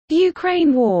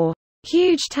Ukraine war.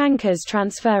 Huge tankers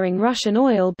transferring Russian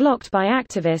oil blocked by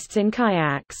activists in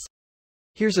kayaks.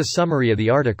 Here's a summary of the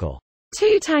article.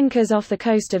 2 tankers off the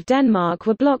coast of Denmark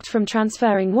were blocked from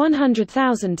transferring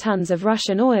 100,000 tons of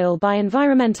Russian oil by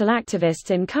environmental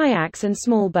activists in kayaks and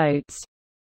small boats.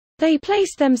 They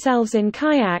placed themselves in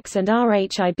kayaks and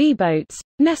RHIB boats,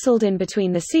 nestled in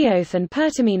between the Seoth and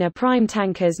Pertamina prime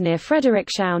tankers near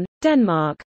Frederikshavn,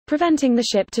 Denmark, preventing the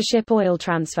ship-to-ship oil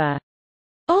transfer.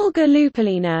 Olga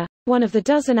Lupalina, one of the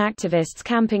dozen activists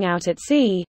camping out at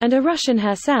sea, and a Russian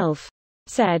herself,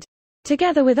 said,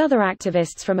 together with other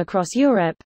activists from across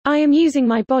Europe, "I am using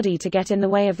my body to get in the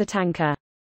way of the tanker.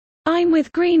 I'm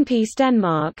with Greenpeace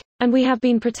Denmark, and we have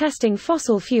been protesting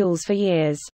fossil fuels for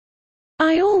years.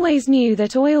 I always knew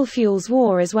that oil fuels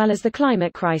war as well as the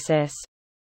climate crisis."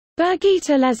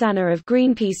 Birgitta Lezana of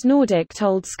Greenpeace Nordic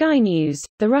told Sky News,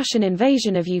 "The Russian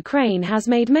invasion of Ukraine has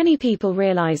made many people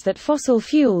realize that fossil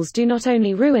fuels do not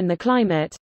only ruin the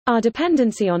climate, our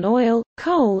dependency on oil,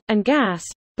 coal, and gas,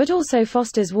 but also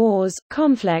fosters wars,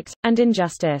 conflict, and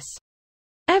injustice.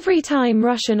 Every time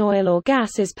Russian oil or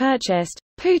gas is purchased,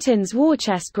 Putin's war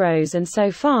chest grows, and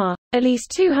so far, at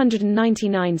least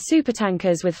 299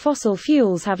 supertankers with fossil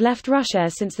fuels have left Russia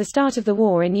since the start of the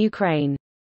war in Ukraine.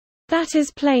 That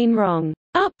is plain wrong."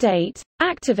 Update: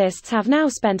 activists have now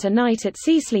spent a night at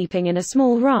sea sleeping in a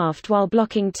small raft while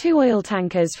blocking 2 oil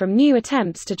tankers from new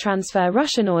attempts to transfer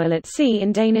Russian oil at sea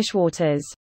in Danish waters.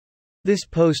 This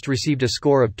post received a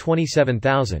score of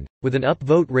 27,000, with an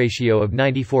upvote ratio of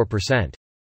 94%.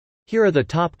 Here are the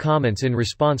top comments in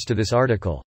response to this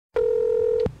article.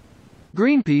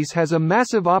 Greenpeace has a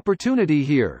massive opportunity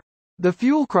here. The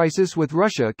fuel crisis with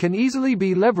Russia can easily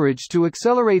be leveraged to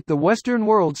accelerate the Western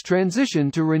world's transition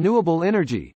to renewable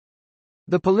energy.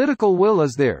 The political will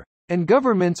is there, and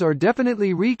governments are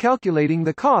definitely recalculating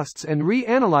the costs and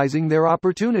reanalyzing their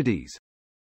opportunities.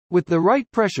 With the right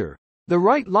pressure, the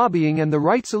right lobbying and the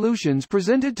right solutions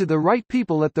presented to the right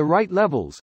people at the right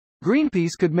levels,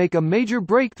 Greenpeace could make a major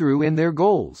breakthrough in their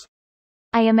goals.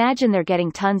 I imagine they're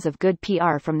getting tons of good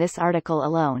PR from this article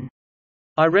alone.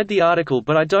 I read the article,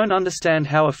 but I don't understand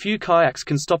how a few kayaks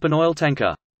can stop an oil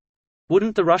tanker.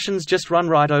 Wouldn't the Russians just run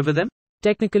right over them?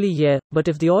 Technically yeah, but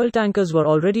if the oil tankers were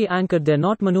already anchored, they're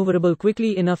not maneuverable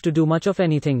quickly enough to do much of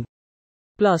anything.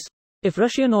 Plus, if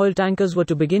Russian oil tankers were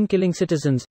to begin killing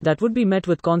citizens, that would be met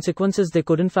with consequences they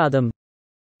couldn't fathom.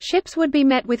 Ships would be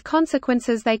met with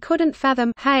consequences they couldn't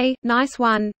fathom. Hey, nice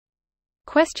one.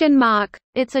 Question mark.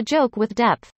 It's a joke with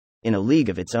depth. In a league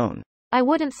of its own. I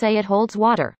wouldn't say it holds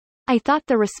water. I thought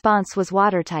the response was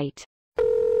watertight.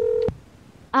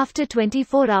 After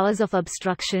 24 hours of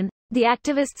obstruction, the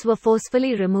activists were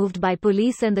forcefully removed by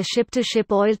police and the ship-to-ship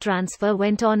oil transfer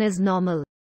went on as normal.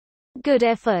 Good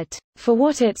effort. For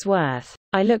what it's worth,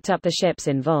 I looked up the ships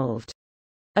involved.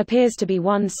 Appears to be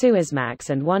 1 Suezmax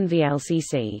and 1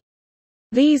 VLCC.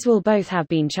 These will both have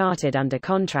been chartered under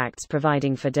contracts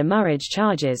providing for demurrage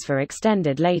charges for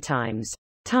extended lay times,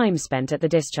 time spent at the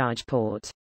discharge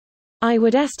port. I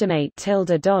would estimate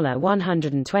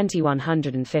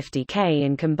 $120–150K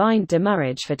in combined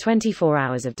demurrage for 24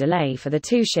 hours of delay for the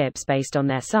 2 ships based on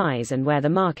their size and where the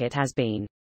market has been.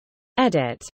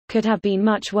 Edit. Could have been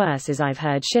much worse, as I've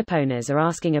heard shipowners are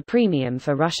asking a premium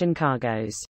for Russian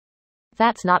cargoes.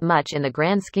 That's not much in the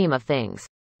grand scheme of things.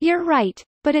 You're right,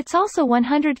 but it's also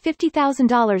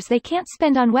 $150,000 they can't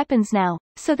spend on weapons now,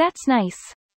 so that's nice.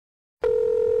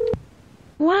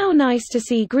 Wow, nice to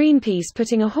see Greenpeace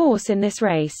putting a horse in this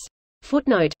race.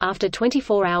 Footnote: after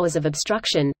 24 hours of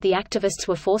obstruction, the activists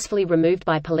were forcefully removed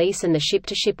by police and the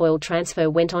ship-to-ship oil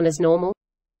transfer went on as normal.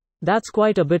 That's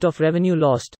quite a bit of revenue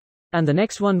lost. And the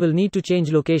next one will need to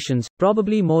change locations,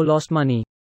 probably more lost money.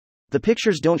 The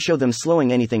pictures don't show them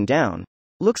slowing anything down.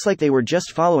 Looks like they were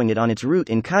just following it on its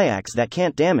route in kayaks that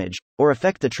can't damage or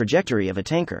affect the trajectory of a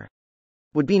tanker.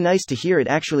 Would be nice to hear it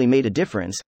actually made a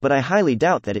difference, but I highly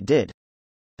doubt that it did.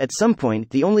 At some point,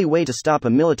 the only way to stop a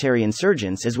military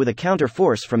insurgence is with a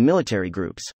counter-force from military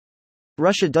groups.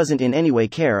 Russia doesn't in any way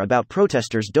care about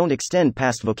protesters don't extend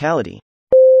past vocality.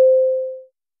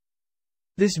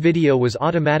 This video was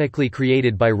automatically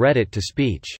created by Reddit to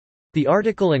speech. The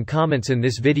article and comments in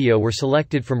this video were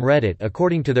selected from Reddit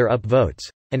according to their upvotes,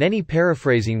 and any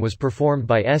paraphrasing was performed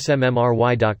by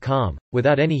smmry.com,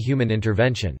 without any human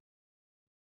intervention.